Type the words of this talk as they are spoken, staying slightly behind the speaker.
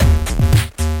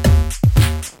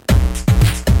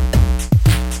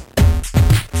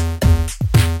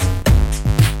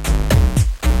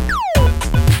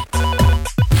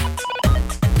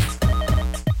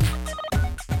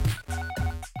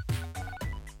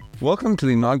Welcome to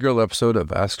the inaugural episode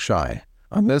of Ask Shy.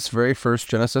 On this very first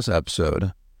Genesis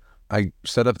episode, I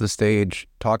set up the stage,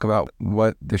 talk about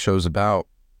what the show's about,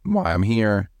 why I'm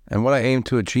here, and what I aim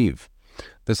to achieve.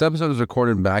 This episode was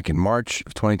recorded back in March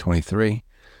of 2023,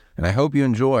 and I hope you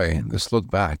enjoy this look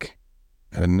back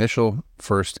at an initial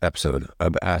first episode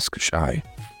of Ask Shy.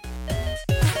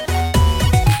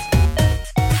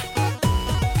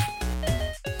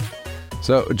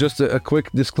 So just a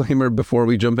quick disclaimer before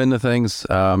we jump into things,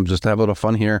 just to have a little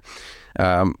fun here.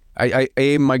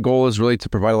 My goal is really to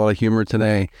provide a lot of humor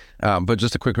today, but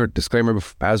just a quick disclaimer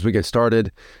as we get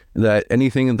started, that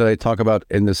anything that I talk about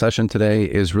in the session today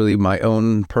is really my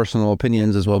own personal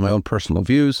opinions as well as my own personal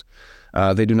views.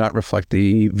 They do not reflect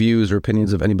the views or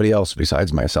opinions of anybody else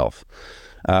besides myself.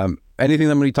 Anything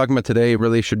that I'm going to be talking about today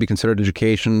really should be considered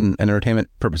education and entertainment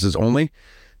purposes only.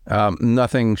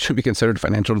 Nothing should be considered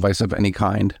financial advice of any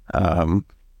kind. I'm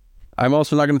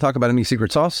also not going to talk about any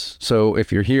secret sauce. So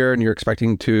if you're here and you're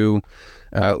expecting to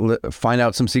find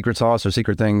out some secret sauce or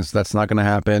secret things, that's not going to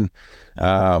happen.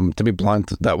 To be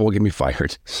blunt, that will get me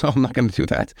fired. So I'm not going to do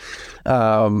that.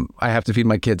 I have to feed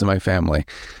my kids and my family.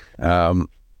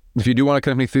 If you do want to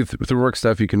connect me through work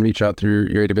stuff, you can reach out through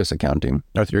your AWS account team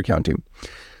or through your account team.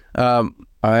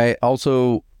 I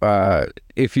also,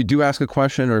 if you do ask a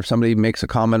question or if somebody makes a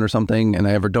comment or something and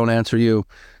I ever don't answer you,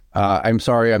 I'm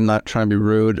sorry. I'm not trying to be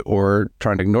rude or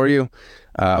trying to ignore you.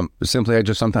 Simply, I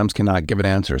just sometimes cannot give an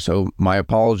answer. So my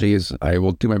apologies. I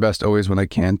will do my best always when I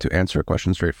can to answer a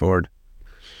question straightforward.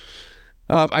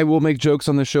 I will make jokes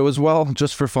on the show as well,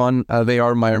 just for fun. They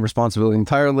are my responsibility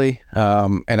entirely,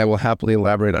 and I will happily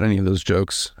elaborate on any of those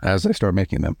jokes as I start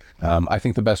making them. I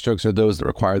think the best jokes are those that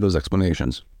require those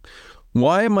explanations.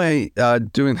 Why am I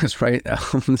doing this, right?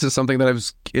 This is something that I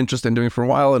was interested in doing for a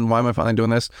while, and why am I finally doing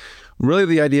this? Really,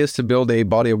 the idea is to build a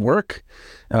body of work,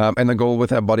 and the goal with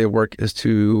that body of work is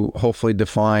to hopefully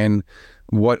define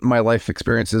what my life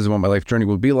experience is and what my life journey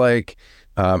will be like,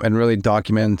 and really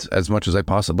document as much as I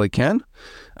possibly can,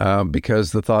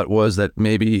 because the thought was that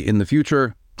maybe in the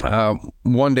future,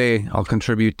 one day I'll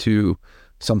contribute to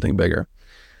something bigger.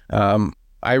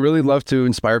 I really love to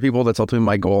inspire people. That's ultimately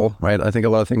my goal, right? I think a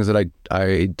lot of things that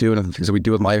I do and the things that we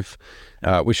do in life,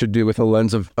 we should do with a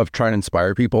lens of trying to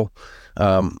inspire people.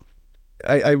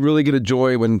 I really get a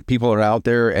joy when people are out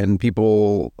there and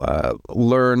people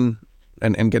learn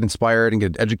and get inspired and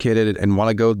get educated and want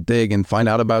to go dig and find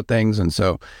out about things. And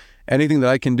so anything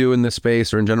that I can do in this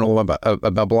space or in general about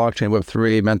blockchain,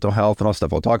 Web3, mental health, and all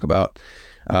stuff I'll talk about,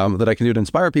 that I can do to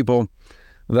inspire people,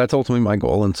 that's ultimately my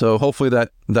goal. And so hopefully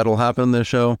that'll happen in this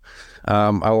show.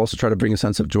 I'll also try to bring a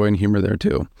sense of joy and humor there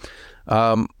too.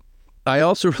 I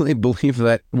also really believe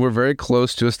that we're very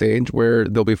close to a stage where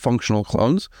there'll be functional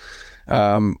clones.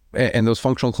 And those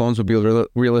functional clones will be a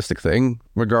realistic thing,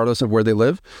 regardless of where they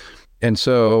live. And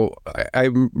so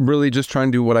I'm really just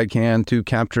trying to do what I can to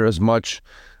capture as much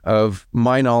of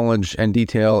my knowledge and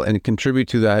detail and contribute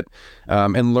to that,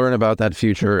 and learn about that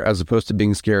future as opposed to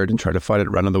being scared and try to fight it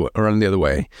run the other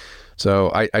way.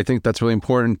 So I think that's really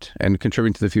important, and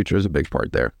contributing to the future is a big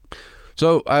part there.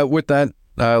 So with that,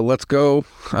 let's go.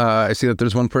 I see that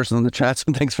there's one person in the chat,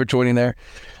 so thanks for joining there.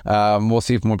 We'll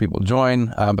see if more people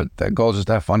join, but the goal is just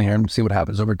to have fun here and see what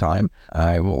happens over time.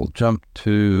 I will jump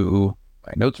to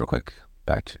my notes real quick,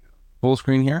 back to full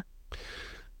screen here.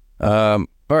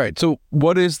 All right, so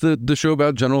what is the show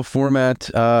about? General format,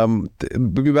 it'll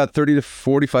be about 30 to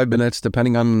 45 minutes,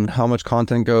 depending on how much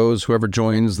content goes, whoever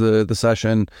joins the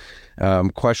session,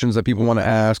 questions that people want to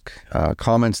ask,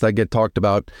 comments that get talked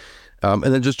about, and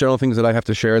then just general things that I have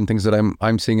to share and things that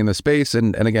I'm seeing in the space,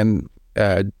 and again,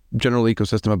 general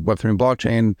ecosystem of Web3 and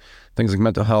blockchain, things like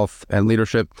mental health and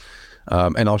leadership,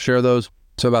 and I'll share those.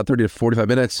 So about 30 to 45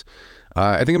 minutes.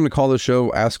 I think I'm going to call the show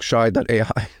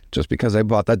AskShy.ai just because I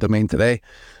bought that domain today,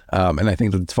 and I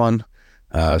think that it's fun.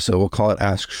 So we'll call it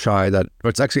AskShy.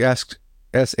 It's actually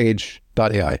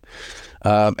AskSH.ai.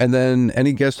 And then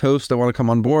any guest hosts that want to come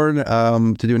on board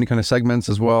to do any kind of segments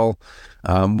as well,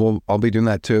 I'll be doing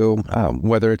that too.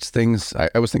 Whether it's things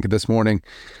I was thinking this morning,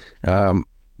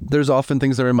 there's often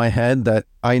things that are in my head that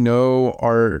I know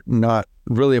are not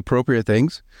really appropriate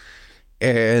things.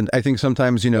 And I think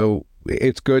sometimes,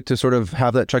 it's good to sort of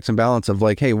have that checks and balance of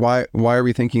like, hey, why are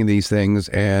we thinking these things,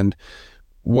 and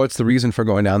what's the reason for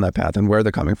going down that path and where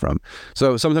they're coming from?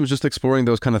 So sometimes just exploring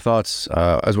those kind of thoughts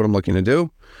is what I'm looking to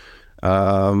do.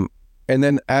 And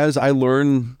then as I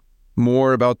learn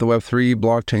more about the Web3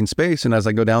 blockchain space, and as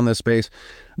I go down this space,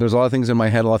 there's a lot of things in my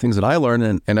head, a lot of things that I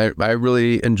learn, and I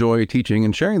really enjoy teaching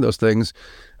and sharing those things.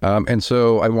 And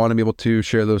so I want to be able to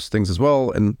share those things as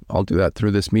well, and I'll do that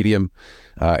through this medium,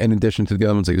 in addition to the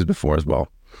other ones I used before as well.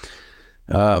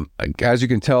 As you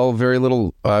can tell, very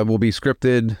little will be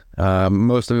scripted.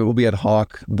 Most of it will be ad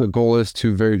hoc. The goal is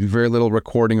to very little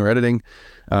recording or editing,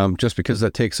 just because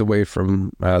that takes away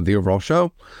from the overall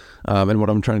show and what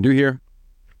I'm trying to do here.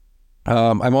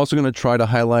 I'm also going to try to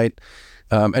highlight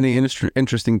any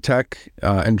interesting tech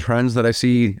and trends that I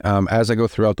see as I go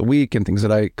throughout the week and things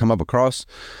that I come up across.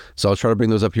 So I'll try to bring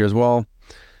those up here as well.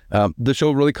 The show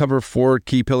will really cover 4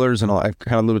 key pillars, and I've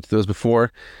kind of alluded to those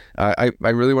before. I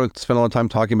really want to spend a lot of time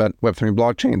talking about Web3 and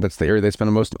blockchain. That's the area they spend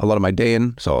a lot of my day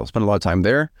in, so I'll spend a lot of time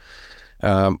there.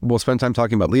 We'll spend time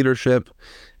talking about leadership,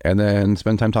 and then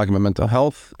spend time talking about mental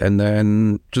health, and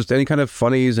then just any kind of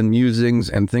funnies and musings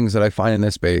and things that I find in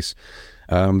this space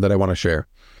that I want to share.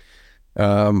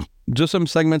 Just some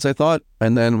segments I thought,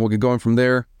 and then we'll get going from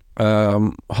there.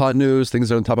 Hot news, things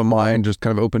that are on top of mind, just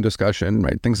kind of open discussion,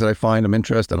 right? Things that I find I'm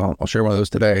interested in. I'll share one of those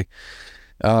today.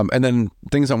 And then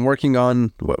things I'm working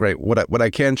on, what I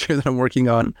can share that I'm working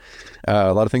on.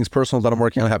 A lot of things personal that I'm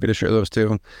working on, happy to share those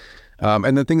too.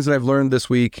 And then things that I've learned this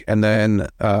week, and then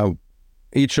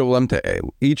each show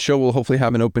will hopefully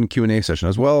have an open Q&A session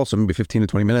as well, so maybe 15 to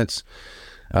 20 minutes.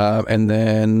 And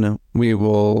then we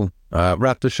will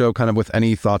wrap the show kind of with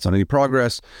any thoughts on any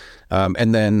progress,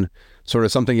 and then sort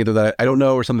of something either that I don't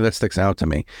know or something that sticks out to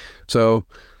me. So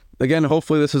again,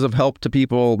 hopefully this is of help to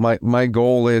people. My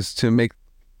goal is to make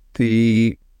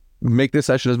this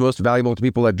session as most valuable to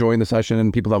people that join the session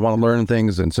and people that want to learn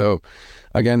things. And so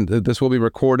again, this will be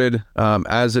recorded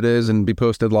as it is and be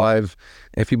posted live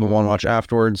if people want to watch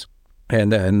afterwards.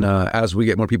 And then as we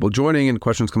get more people joining and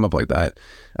questions come up like that,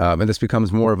 and this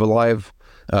becomes more of a live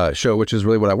show, which is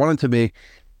really what I want it to be,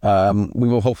 we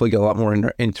will hopefully get a lot more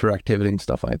interactivity and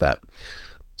stuff like that.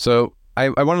 So I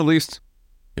want to at least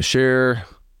share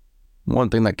one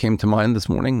thing that came to mind this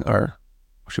morning, or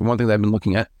actually one thing that I've been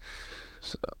looking at.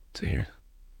 So let's see here.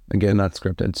 Again, not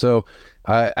scripted. So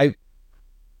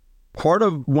part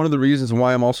of one of the reasons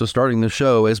why I'm also starting the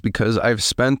show is because I've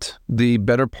spent the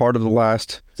better part of the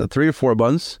last 3 or 4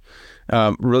 months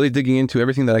really digging into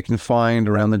everything that I can find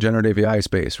around the generative AI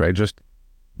space, right? Just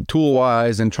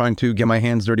tool-wise, and trying to get my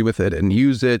hands dirty with it and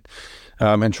use it,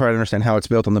 and try to understand how it's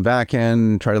built on the back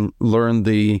end, try to learn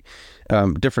the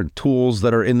different tools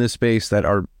that are in this space that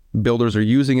our builders are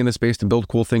using in this space to build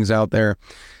cool things out there.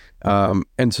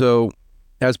 And so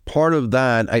as part of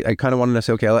that, I kind of wanted to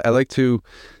say, okay, I like to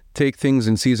take things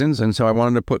in seasons. And so I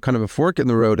wanted to put kind of a fork in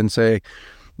the road and say,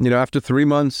 after 3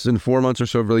 months and 4 months or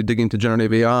so of really digging into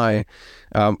generative AI,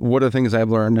 what are the things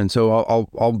I've learned? And so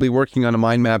I'll be working on a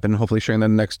mind map and hopefully sharing that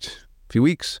in the next few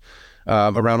weeks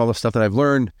around all the stuff that I've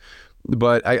learned.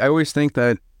 But I always think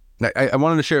that I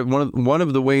wanted to share one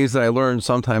of the ways that I learn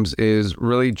sometimes is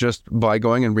really just by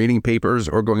going and reading papers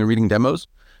or going and reading demos.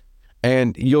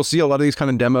 And you'll see a lot of these kind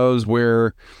of demos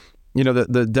where,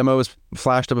 the demo is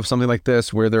flashed up of something like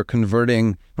this, where they're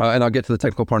converting, and I'll get to the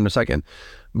technical part in a second,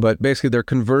 but basically they're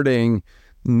converting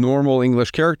normal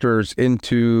English characters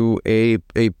into a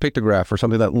pictograph or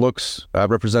something that looks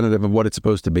representative of what it's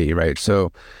supposed to be, right?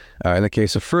 So in the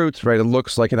case of fruit, right, it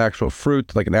looks like an actual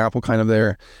fruit, like an apple kind of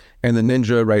there. And the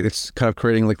ninja, right, it's kind of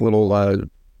creating like little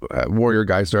warrior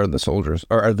guys there, the soldiers,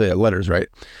 or the letters, right?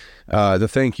 The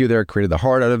thank you there created the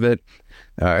heart out of it.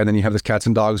 And then you have this cats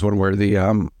and dogs one where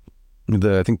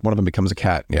I think one of them becomes a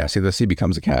cat. Yeah, see, the C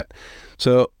becomes a cat.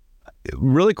 So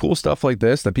really cool stuff like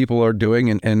this that people are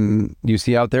doing and you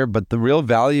see out there, but the real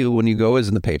value when you go is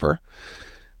in the paper.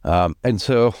 And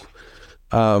so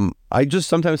I just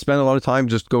sometimes spend a lot of time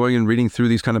just going and reading through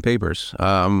these kind of papers.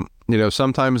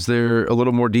 Sometimes they're a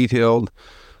little more detailed,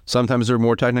 sometimes they're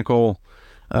more technical,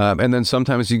 and then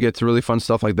sometimes you get to really fun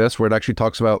stuff like this where it actually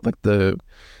talks about like the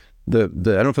I don't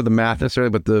know if it's the math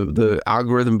necessarily, but the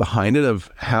algorithm behind it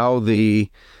of how the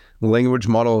language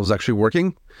model is actually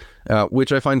working,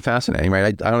 which I find fascinating,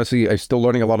 right? I'm still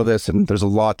learning a lot of this, and there's a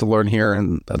lot to learn here,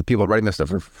 and the people writing this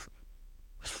stuff are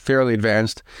fairly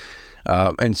advanced.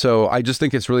 And so I just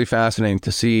think it's really fascinating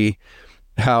to see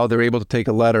how they're able to take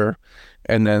a letter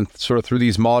and then sort of through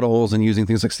these models and using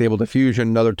things like Stable Diffusion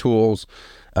and other tools,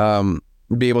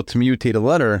 be able to mutate a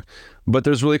letter. But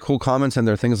there's really cool comments in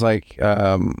there, things like,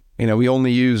 we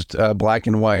only used black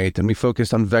and white, and we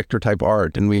focused on vector type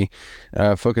art, and we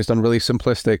focused on really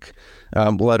simplistic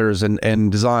letters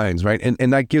and designs, right?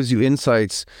 And that gives you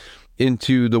insights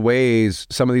into the ways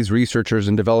some of these researchers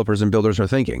and developers and builders are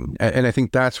thinking. And I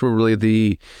think that's where really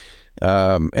the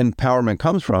empowerment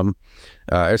comes from,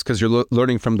 is because you're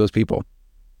learning from those people.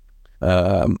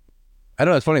 I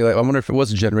don't know, it's funny, like, I wonder if it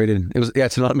was generated.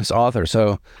 It's an anonymous author,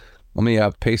 so let me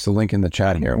paste the link in the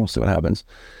chat here. We'll see what happens.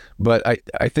 But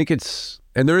I think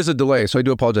and there is a delay, so I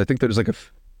do apologize. I think there's like a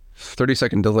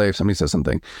 30-second delay if somebody says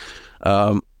something.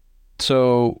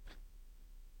 So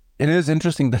it is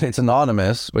interesting that it's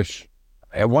anonymous, which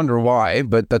I wonder why,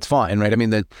 but that's fine, right? I mean,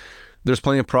 there's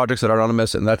plenty of projects that are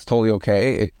anonymous, and that's totally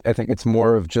okay. I think it's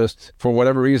more of just for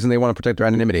whatever reason they want to protect their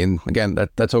anonymity, and again,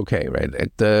 that's okay, right?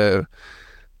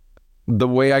 The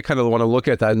way I kind of want to look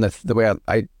at that, and the way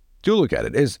I do look at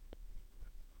it is,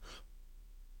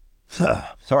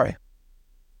 sorry,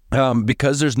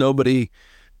 because there's nobody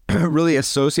really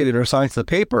associated or assigned to the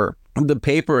paper and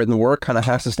the work kind of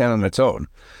has to stand on its own.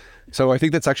 So I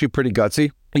think that's actually pretty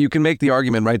gutsy. You can make the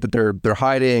argument, right, that they're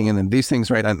hiding and then these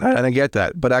things, right? And I get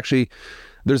that, but actually,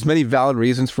 there's many valid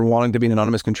reasons for wanting to be an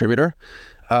anonymous contributor.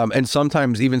 And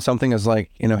sometimes even something as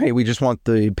like, hey, we just want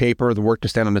the paper or the work to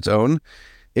stand on its own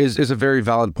is a very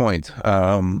valid point,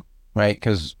 right?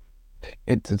 Because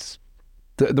it's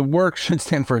the work should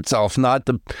stand for itself, not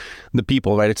the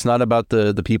people, right? It's not about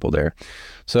the people there.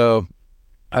 So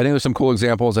I think there's some cool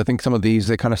examples. I think some of these,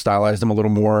 they kind of stylized them a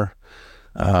little more.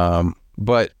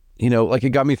 But like it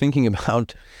got me thinking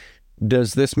about,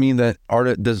 does this mean that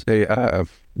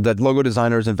that logo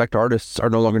designers and vector artists are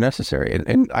no longer necessary?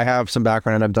 And I have some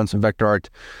background, and I've done some vector art.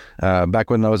 Back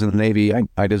when I was in the Navy,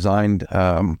 I designed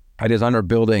our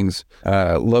buildings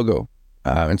logo,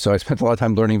 and so I spent a lot of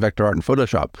time learning vector art in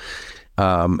Photoshop.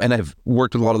 And I've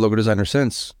worked with a lot of logo designers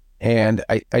since, and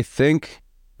I think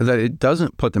that it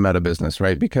doesn't put them out of business,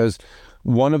 right? Because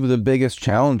one of the biggest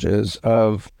challenges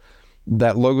of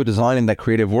that logo design and that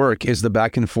creative work is the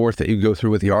back and forth that you go through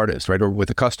with the artist, right? Or with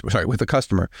the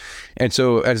customer. And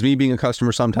so as me being a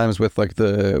customer sometimes with like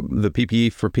the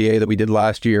PPE for PA that we did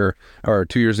last year or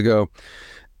 2 years ago,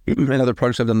 and other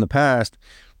projects I've done in the past,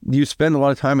 you spend a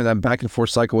lot of time in that back and forth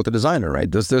cycle with the designer, right?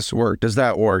 Does this work? Does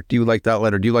that work? Do you like that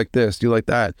letter? Do you like this? Do you like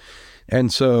that?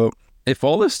 And so if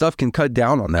all this stuff can cut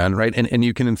down on that, right? And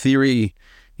you can, in theory,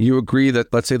 you agree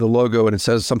that, let's say the logo and it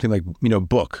says something like,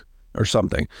 book or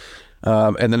something.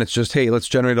 And then it's just, hey, let's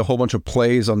generate a whole bunch of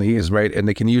plays on these, right? And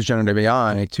they can use generative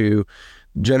AI to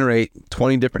generate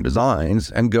 20 different designs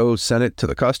and go send it to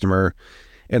the customer.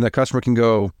 And the customer can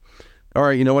go, all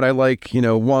right, you know what, I like,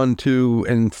 1, 2,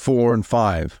 and 4, and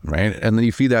 5, right? And then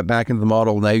you feed that back into the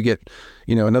model. Now you get,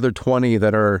 another 20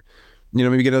 that are,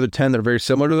 maybe you get another 10 that are very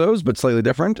similar to those, but slightly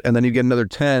different. And then you get another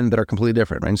 10 that are completely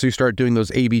different, right? And so you start doing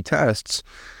those A/B tests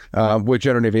with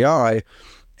generative AI.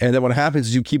 And then what happens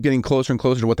is you keep getting closer and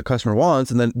closer to what the customer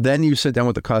wants. And then you sit down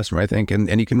with the customer, I think,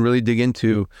 and you can really dig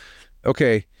into,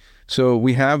 okay, so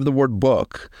we have the word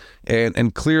book,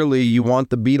 and clearly you want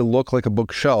the B to look like a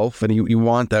bookshelf, and you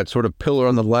want that sort of pillar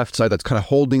on the left side that's kind of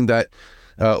holding that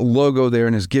logo there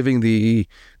and is giving the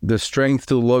strength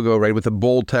to the logo, right, with the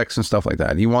bold text and stuff like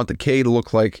that. You want the K to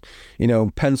look like,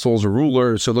 pencils or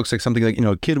rulers, so it looks like something like,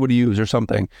 a kid would use or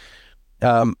something.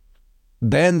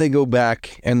 Then they go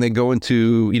back and they go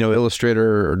into,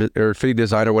 Illustrator or Affinity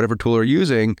Design or whatever tool they're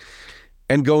using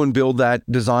and go and build that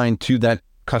design to that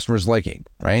customer's liking,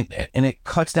 right? And it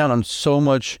cuts down on so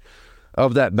much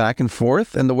of that back and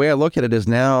forth. And the way I look at it is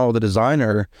now the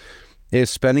designer is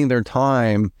spending their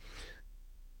time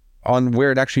on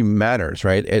where it actually matters,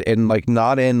 right? And like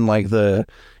not in like the,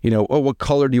 what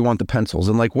color do you want the pencils?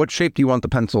 And like what shape do you want the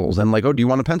pencils? And like, do you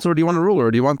want a pencil or do you want a ruler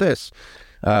or do you want this?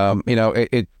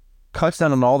 It cuts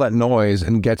down on all that noise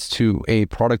and gets to a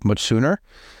product much sooner.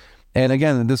 And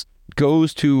again, this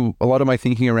goes to a lot of my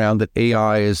thinking around that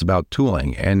AI is about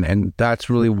tooling. And that's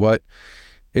really what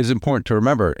is important to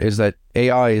remember, is that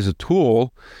AI is a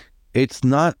tool. It's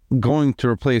not going to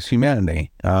replace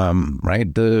humanity,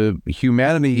 right? The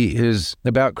humanity is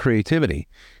about creativity.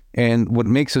 And what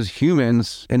makes us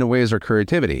humans, in a way, is our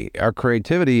creativity. Our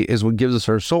creativity is what gives us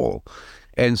our soul.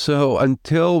 And so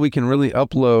until we can really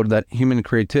upload that human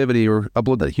creativity or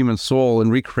upload that human soul and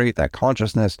recreate that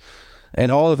consciousness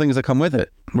and all the things that come with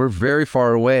it, we're very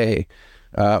far away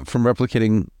from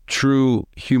replicating true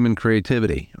human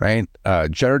creativity, right?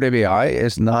 Generative AI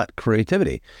is not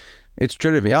creativity. It's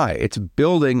generative AI. It's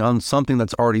building on something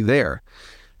that's already there.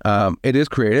 It is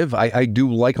creative. I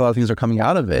do like a lot of things that are coming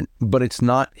out of it, but it's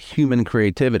not human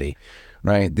creativity,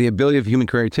 right? The ability of human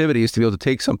creativity is to be able to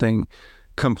take something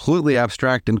completely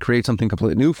abstract and create something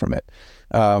completely new from it,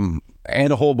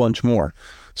 and a whole bunch more.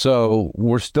 So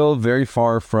we're still very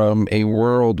far from a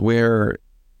world where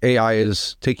AI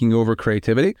is taking over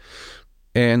creativity.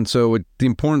 And so the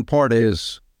important part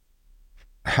is,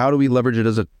 how do we leverage it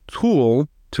as a tool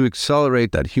to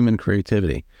accelerate that human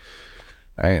creativity?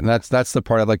 Right? And that's the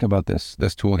part I like about this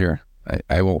tool here.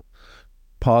 I will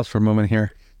pause for a moment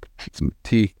here. Some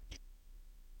tea.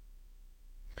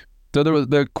 So there was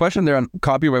the question there on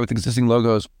copyright with existing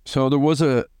logos. So there was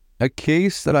a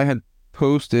case that I had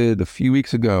posted a few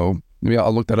weeks ago. Maybe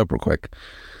I'll look that up real quick.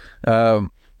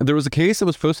 there was a case that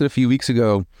was posted a few weeks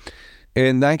ago,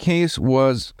 and that case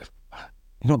was,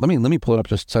 let me pull it up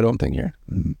just so I don't think here,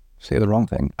 say the wrong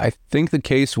thing. I think the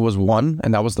case was won,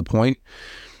 and that was the point,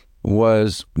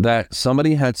 was that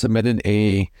somebody had submitted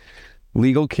a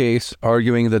legal case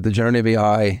arguing that the generative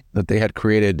AI that they had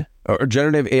created, or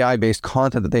generative AI based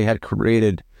content that they had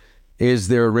created, is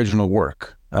their original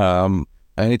work. I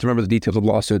need to remember the details of the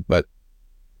lawsuit, but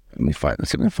let's see if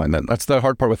I can find that. That's the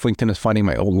hard part with LinkedIn, is finding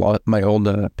my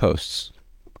old posts.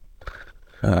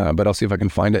 But I'll see if I can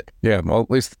find it. Yeah, well, at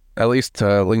least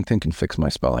LinkedIn can fix my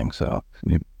spelling. So let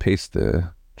me paste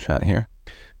the chat here,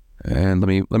 and let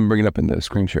me bring it up in the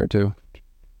screen share too.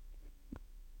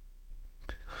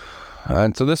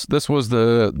 And so this was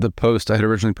the post I had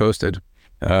originally posted.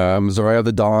 Zoraya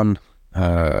the Dawn.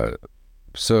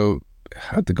 So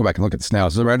I have to go back and look at this now.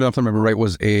 So I don't know if I remember right,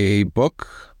 was a book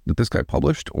that this guy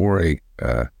published, or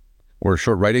a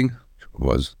short writing.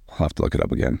 I'll have to look it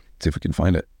up again, see if we can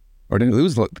find it. Or did I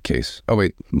lose the case? Oh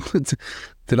wait,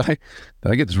 did I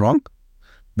get this wrong?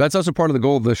 That's also part of the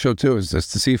goal of the show too, is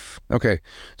just to see if, okay.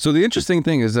 So the interesting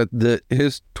thing is that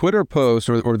his Twitter post,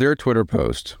 or their Twitter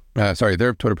post,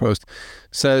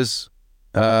 says,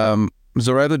 Zoraya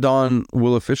the Dawn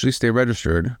will officially stay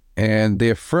registered, and they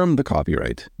affirm the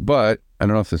copyright. But I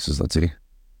don't know if this is, let's see.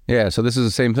 Yeah, so this is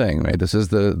the same thing, right? This is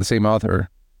the same author.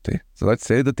 See? So let's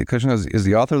say that the question is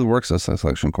the author of the works, a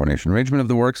selection, coordination, arrangement of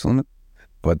the works,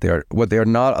 but what they are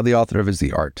not the author of is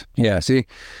the art. Yeah, see,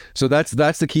 so that's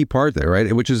the key part there,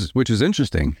 right? Which is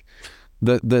interesting.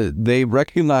 They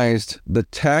recognized the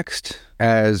text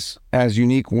as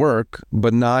unique work,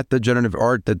 but not the generative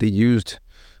art that they used,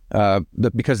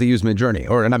 because they used Midjourney,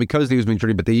 or not because they used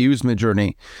Midjourney, but they used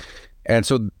Midjourney, and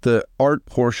so the art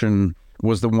portion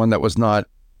was the one that was not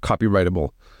copyrightable.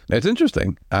 It's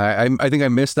interesting. I think I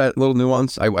missed that little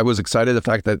nuance. I was excited the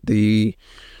fact that the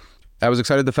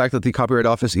Copyright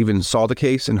Office even saw the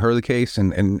case and heard the case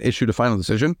and issued a final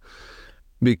decision,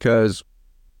 because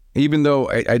even though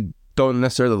I don't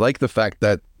necessarily like the fact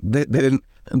that they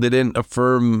didn't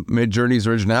affirm Midjourney's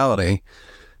originality,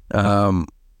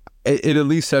 it at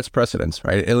least sets precedence,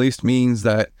 right? It at least means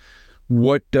that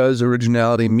what does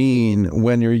originality mean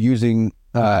when you're using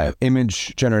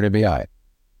image generative AI,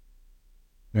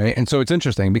 right? And so it's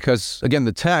interesting because, again,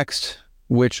 the text,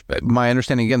 which my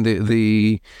understanding, again,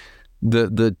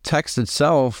 the text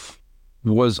itself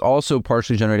was also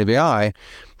partially generative AI,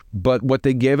 but what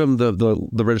they gave him the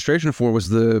registration for was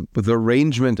the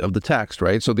arrangement of the text,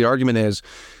 right? So the argument is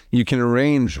you can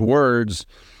arrange words.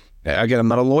 Again, I'm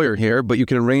not a lawyer here, but you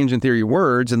can arrange in theory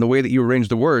words, and the way that you arrange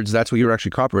the words, that's what you're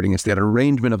actually copyrighting. It's that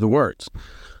arrangement of the words.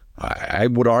 I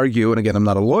would argue, and again, I'm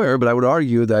not a lawyer, but I would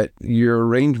argue that your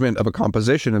arrangement of a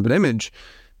composition of an image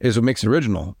is what makes it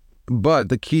original. But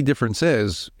the key difference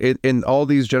is, in all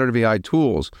these generative AI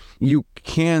tools, you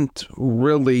can't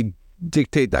really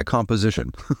dictate that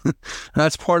composition.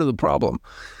 That's part of the problem.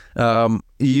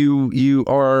 You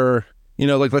are,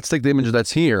 like, let's take the image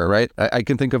that's here, right? I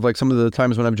can think of like some of the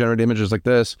times when I've generated images like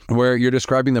this, where you're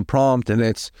describing the prompt and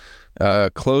it's a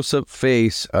close-up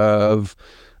face of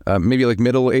maybe like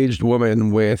middle-aged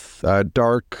woman with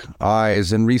dark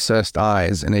eyes and recessed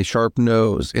eyes and a sharp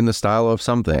nose in the style of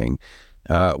something,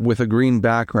 with a green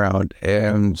background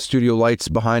and studio lights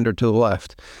behind her to the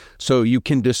left. So you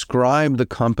can describe the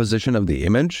composition of the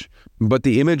image, but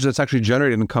the image that's actually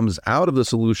generated and comes out of the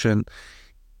solution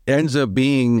ends up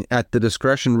being at the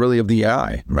discretion really of the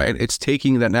AI, right? It's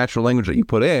taking that natural language that you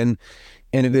put in,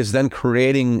 and it is then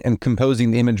creating and composing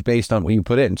the image based on what you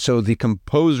put in. So the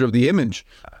composer of the image,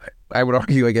 I would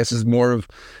argue, I guess, is more of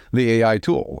the AI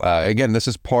tool. Again, this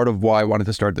is part of why I wanted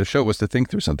to start the show, was to think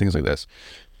through some things like this.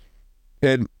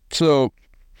 And so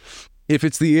if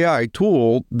it's the AI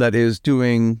tool that is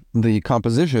doing the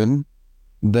composition,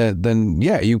 then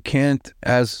yeah, you can't,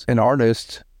 as an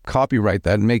artist, copyright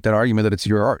that and make that argument that it's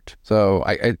your art. So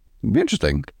it'd be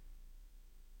interesting.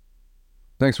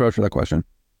 Thanks, Raj, for that question.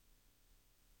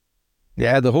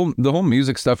 Yeah, the whole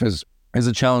music stuff is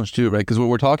a challenge too, right? Because what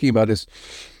we're talking about is,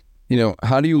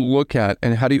 how do you look at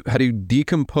and how do you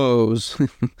decompose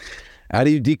how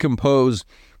do you decompose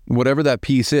whatever that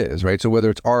piece is, right? So whether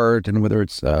it's art and whether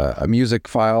it's a music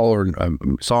file or a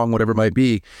song, whatever it might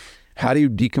be, how do you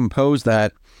decompose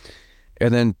that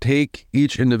and then take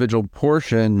each individual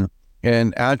portion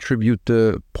and attribute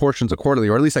the portions accordingly,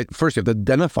 or at least first you have to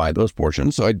identify those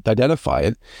portions. So I identify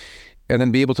it and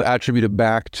then be able to attribute it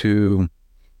back to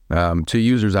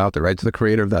users out there, right? To the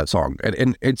creator of that song.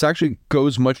 And it's actually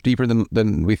goes much deeper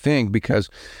than we think, because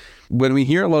when we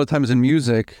hear a lot of times in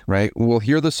music, right, we'll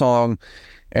hear the song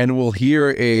and we'll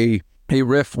hear a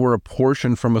riff or a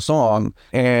portion from a song,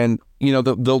 and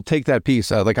they'll take that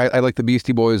piece. Like I like the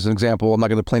Beastie Boys as an example. I'm not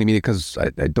going to play any music because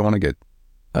I don't want to get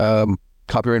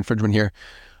copyright infringement here.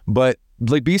 But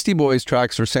like Beastie Boys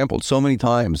tracks are sampled so many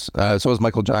times. So is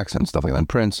Michael Jackson, stuff like that, and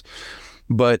Prince.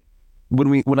 But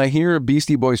when I hear a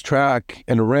Beastie Boys track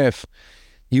and a riff,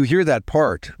 you hear that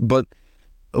part. But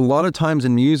a lot of times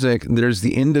in music, there's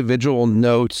the individual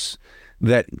notes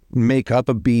that make up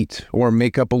a beat or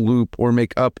make up a loop or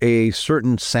make up a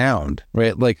certain sound,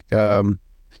 right? Like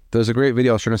there's a great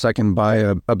video I'll share in a second by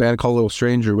a band called Little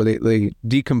Stranger where they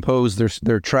decompose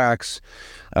their tracks,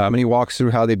 and he walks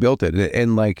through how they built it.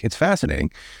 And like, it's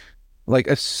fascinating. Like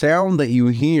a sound that you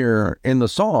hear in the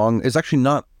song is actually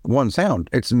not one sound.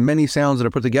 It's many sounds that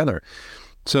are put together.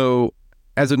 So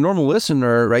as a normal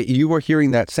listener, right, you are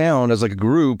hearing that sound as like a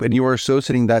group and you are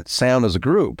associating that sound as a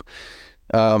group.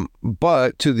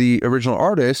 But to the original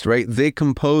artist, right, they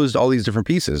composed all these different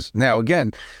pieces. Now,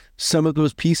 again, some of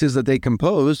those pieces that they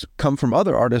composed come from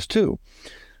other artists too.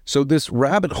 So this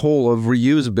rabbit hole of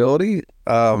reusability,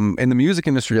 in the music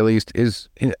industry at least,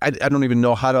 I don't even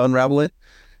know how to unravel it.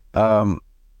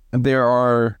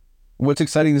 What's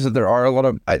exciting is that there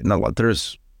are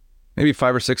there's maybe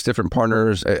 5 or 6 different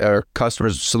partners or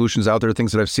customers, solutions out there,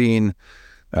 things that I've seen.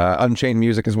 Unchained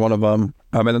Music is one of them.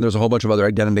 And then there's a whole bunch of other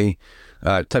identity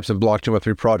types of blockchain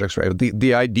Web3 projects, right?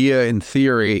 The idea in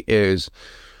theory is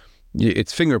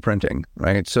it's fingerprinting,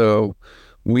 right? So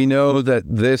we know that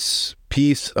this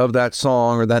piece of that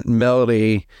song or that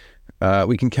melody,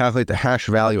 we can calculate the hash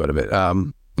value out of it.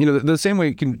 The same way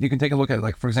you can take a look at,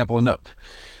 like, for example, a note,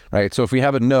 right? So if we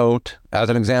have a note as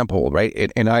an example,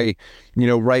 right? And I,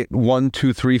 write 1,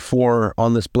 2, 3, 4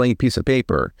 on this blank piece of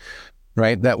paper,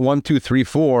 right? That 1, 2, 3,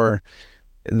 4,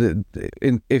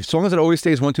 as long as it always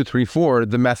stays 1, 2, 3, 4,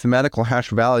 the mathematical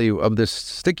hash value of this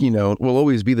sticky note will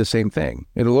always be the same thing.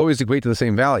 It'll always equate to the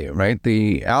same value, right?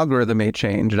 The algorithm may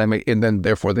change, and then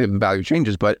therefore the value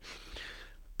changes. But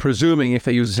presuming if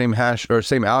I use the same hash or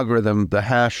same algorithm, the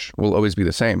hash will always be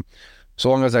the same,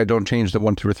 so long as I don't change the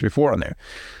 1, 2, or 3, 4 on there.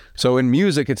 So in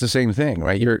music, it's the same thing,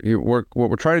 right? What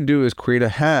we're trying to do is create a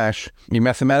hash, a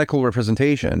mathematical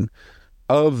representation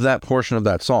of that portion of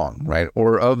that song, right?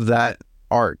 Or of that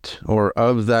art, or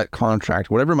of that contract,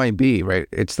 whatever it might be, right?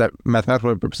 It's that mathematical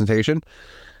representation.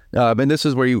 And this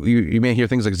is where you may hear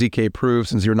things like ZK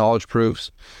proofs and zero knowledge proofs.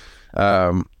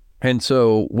 And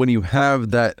so when you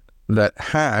have that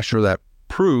hash or that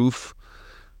proof,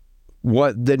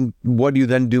 what do you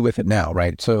then do with it now,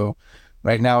 right? So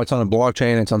right now it's on a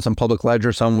blockchain, it's on some public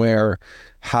ledger somewhere.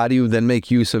 How do you then make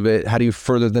use of it? How do you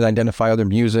further then identify other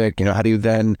music? How do you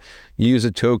then use a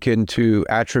token to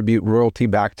attribute royalty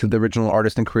back to the original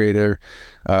artist and creator?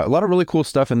 A lot of really cool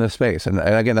stuff in this space. And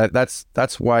again,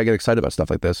 that's why I get excited about stuff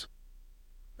like this.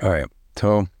 All right.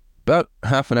 So about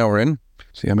half an hour in,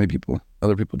 see how many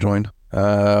other people joined.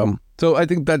 So I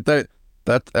think that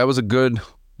was a good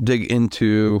dig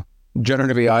into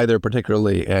generative AI there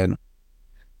particularly, and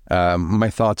my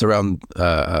thoughts around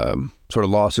sort of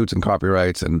lawsuits and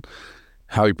copyrights and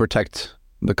how you protect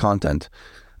the content.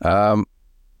 I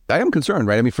am concerned,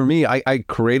 right? I mean, for me, I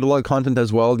create a lot of content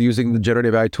as well using the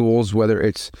generative AI tools, whether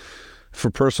it's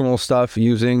for personal stuff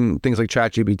using things like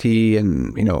ChatGPT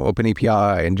and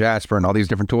OpenAPI and Jasper and all these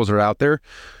different tools that are out there,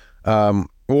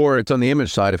 or it's on the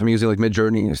image side if I'm using like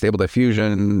Midjourney, Stable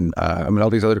Diffusion, all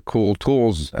these other cool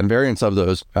tools and variants of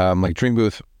those, like Dream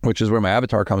Booth, which is where my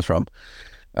avatar comes from.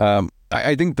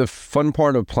 I think the fun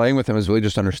part of playing with them is really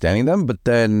just understanding them, but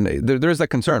then there's that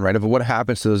concern, right, of what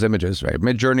happens to those images, right?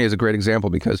 Midjourney is a great example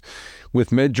because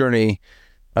with Midjourney,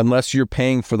 unless you're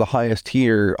paying for the highest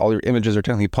tier, all your images are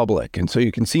technically public, and so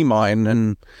you can see mine,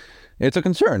 and it's a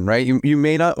concern, right? You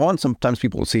may not want sometimes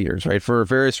people to see yours, right, for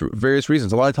various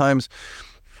reasons. A lot of times,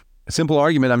 a simple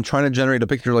argument, I'm trying to generate a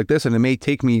picture like this, and it may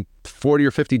take me 40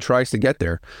 or 50 tries to get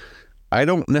there. I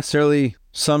don't necessarily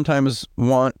sometimes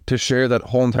want to share that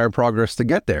whole entire progress to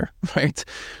get there, right?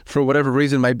 For whatever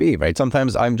reason it might be, right?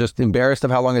 Sometimes I'm just embarrassed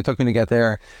of how long it took me to get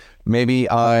there. Maybe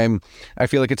I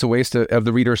feel like it's a waste of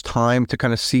the reader's time to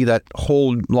kind of see that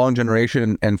whole long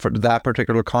generation, and for that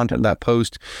particular content, that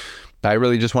post, I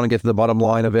really just want to get to the bottom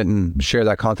line of it and share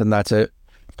that content. That's it.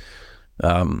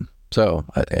 So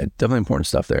definitely important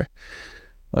stuff there.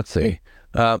 Let's see.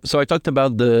 So I talked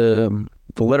about the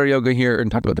letter yoga here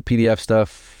and talked about the PDF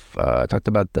stuff. Talked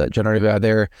about the generative AI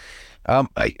there.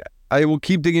 I will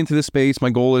keep digging into this space. My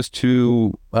goal is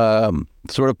to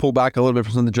sort of pull back a little bit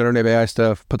from some of the generative AI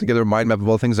stuff, put together a mind map of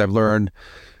all the things I've learned,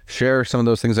 share some of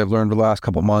those things I've learned over the last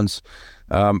couple of months,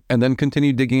 and then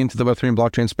continue digging into the Web3 and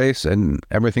blockchain space and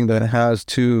everything that it has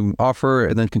to offer,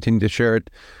 and then continue to share it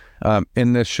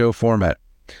in this show format.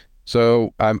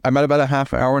 So I'm at about a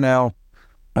half hour now.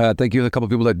 Thank you to a couple of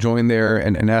people that joined there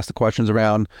and asked the questions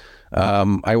around.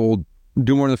 I will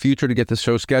do more in the future to get this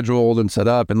show scheduled and set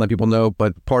up and let people know.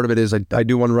 But part of it is I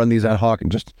do want to run these ad hoc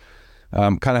and just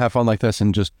kind of have fun like this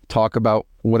and just talk about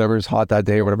whatever is hot that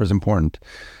day or whatever is important.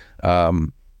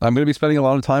 I'm going to be spending a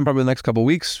lot of time probably the next couple of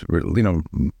weeks,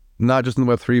 not just in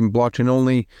the Web3 and blockchain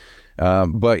only,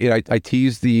 but I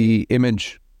teased the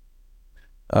image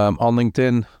on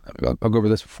LinkedIn. I'll go over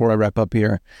this before I wrap up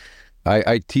here.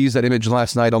 I teased that image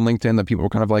last night on LinkedIn that people were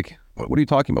kind of like, what are you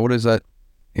talking about? What is that?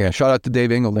 Yeah, shout out to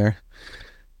Dave Engel there.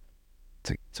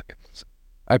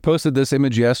 I posted this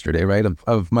image yesterday, right,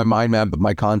 of my mind map of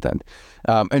my content.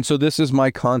 And so this is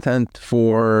my content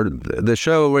for the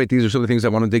show, right? These are some of the things I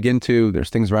want to dig into. There's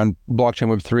things around blockchain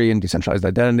Web3 and decentralized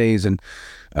identities and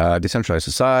decentralized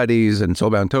societies and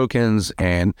soulbound tokens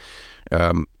and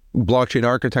blockchain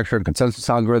architecture and consensus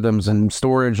algorithms and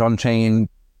storage on chain.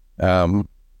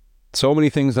 So many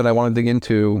things that I want to dig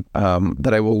into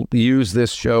that I will use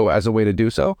this show as a way to do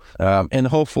so. And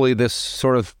hopefully this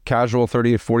sort of casual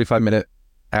 30 to 45 minute,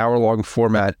 hour-long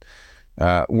format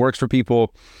works for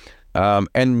people.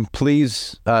 And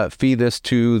please feed this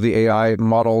to the AI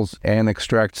models and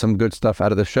extract some good stuff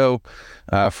out of the show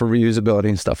for reusability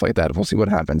and stuff like that. We'll see what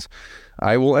happens.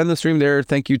 I will end the stream there.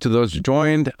 Thank you to those who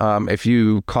joined. If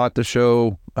you caught the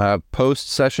show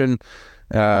post-session,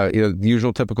 the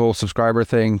usual typical subscriber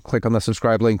thing, click on the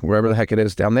subscribe link wherever the heck it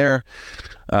is down there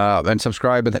and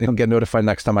subscribe, and then you'll get notified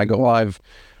next time I go live.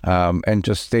 And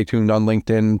just stay tuned on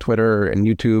LinkedIn, Twitter, and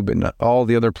YouTube, and all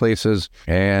the other places.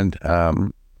 And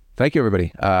thank you,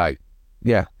 everybody.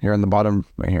 Here on the bottom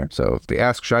right here. So the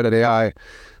Ask Shai.ai,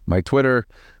 my Twitter,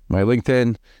 my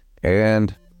LinkedIn,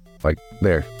 and like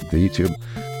there, the YouTube.